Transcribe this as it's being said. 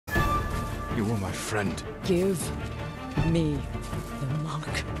You were my friend. Give me the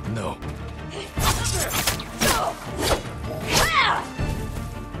monk. No.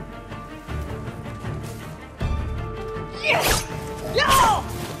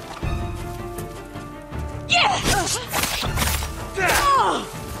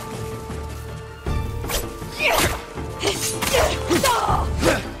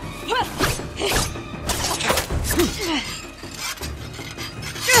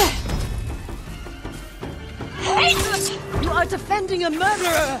 You are defending a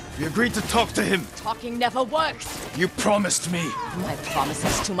murderer! We agreed to talk to him. Talking never works! You promised me. My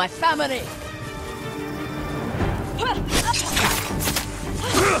promises to my family!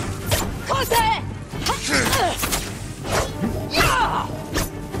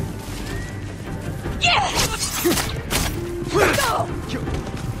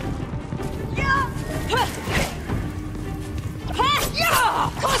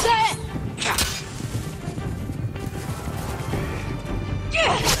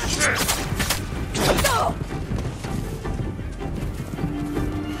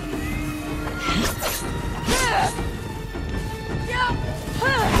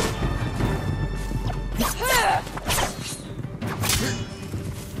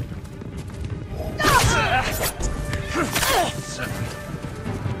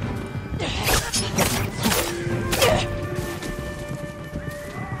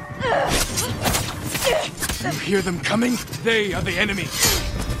 You hear them coming? They are the enemy.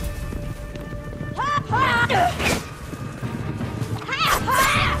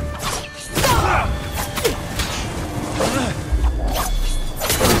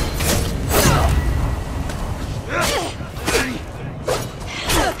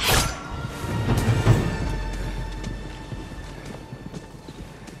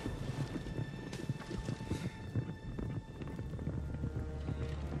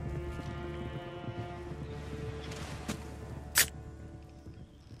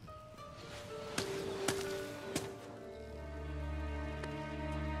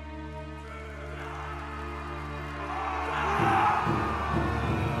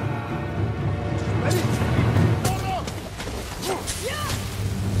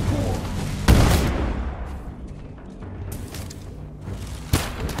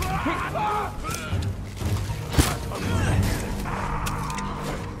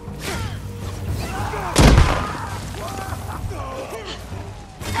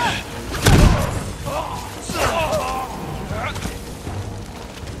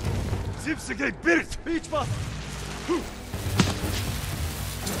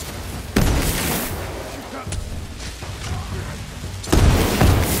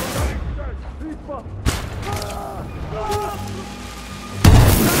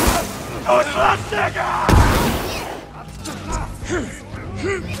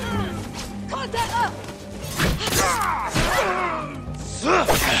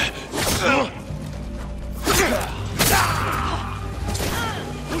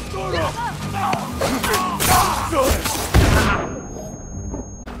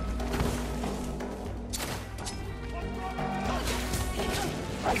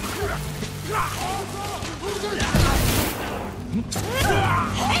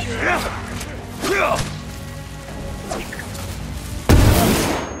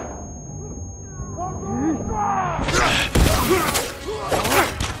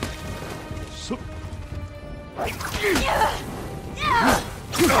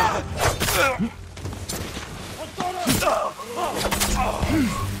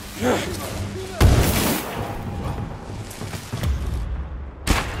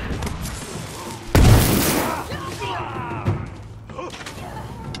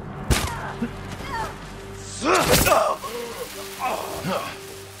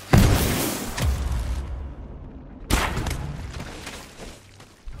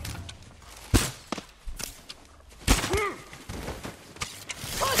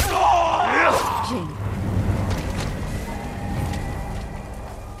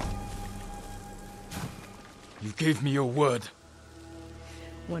 You gave me your word.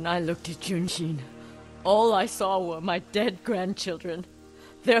 When I looked at Junshin, all I saw were my dead grandchildren.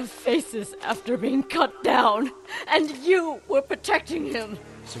 Their faces after being cut down. And you were protecting him.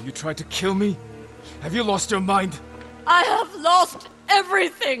 So you tried to kill me? Have you lost your mind? I have lost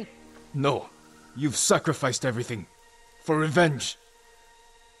everything! No. You've sacrificed everything. For revenge.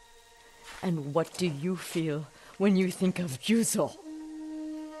 And what do you feel when you think of Yuzo?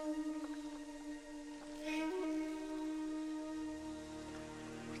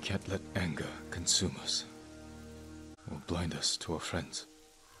 We can't let anger consume us. Or blind us to our friends.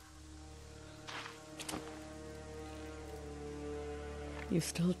 You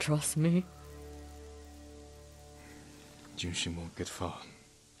still trust me? Junshin won't get far.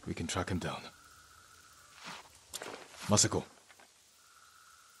 We can track him down. Masako.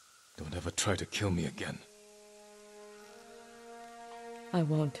 Don't ever try to kill me again. I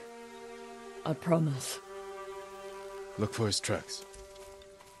won't. I promise. Look for his tracks.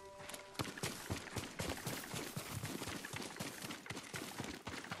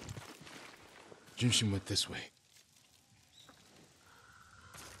 Junshin went this way.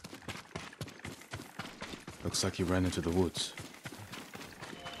 Looks like he ran into the woods.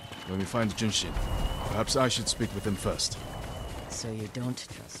 When we find Junshin, perhaps I should speak with him first. So you don't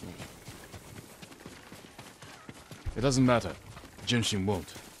trust me? It doesn't matter. Junshin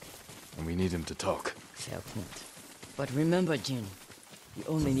won't. And we need him to talk. Fair point. But remember, Jin, he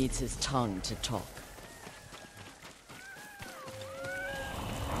only needs his tongue to talk.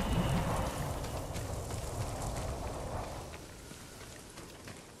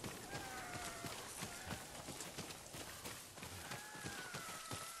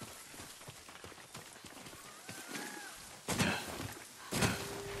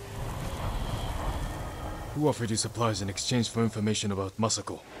 Who offered you supplies in exchange for information about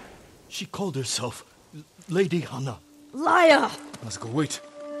Masako? She called herself Lady Hana. Liar! Masako, wait!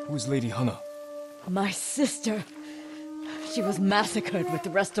 Who is Lady Hana? My sister. She was massacred with the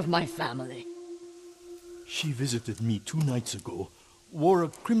rest of my family. She visited me 2 nights ago, wore a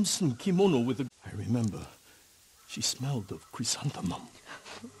crimson kimono with a... I remember. She smelled of chrysanthemum.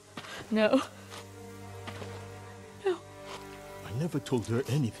 No. No. I never told her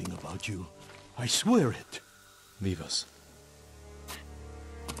anything about you. I swear it. Leave us.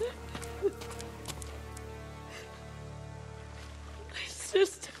 My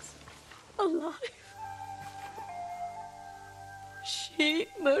sister's alive. She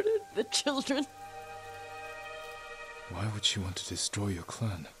murdered the children. Why would she want to destroy your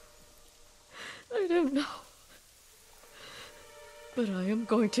clan? I don't know. But I am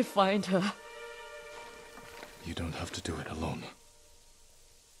going to find her. You don't have to do it alone.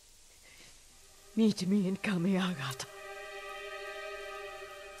 Meet me in Kamiagata.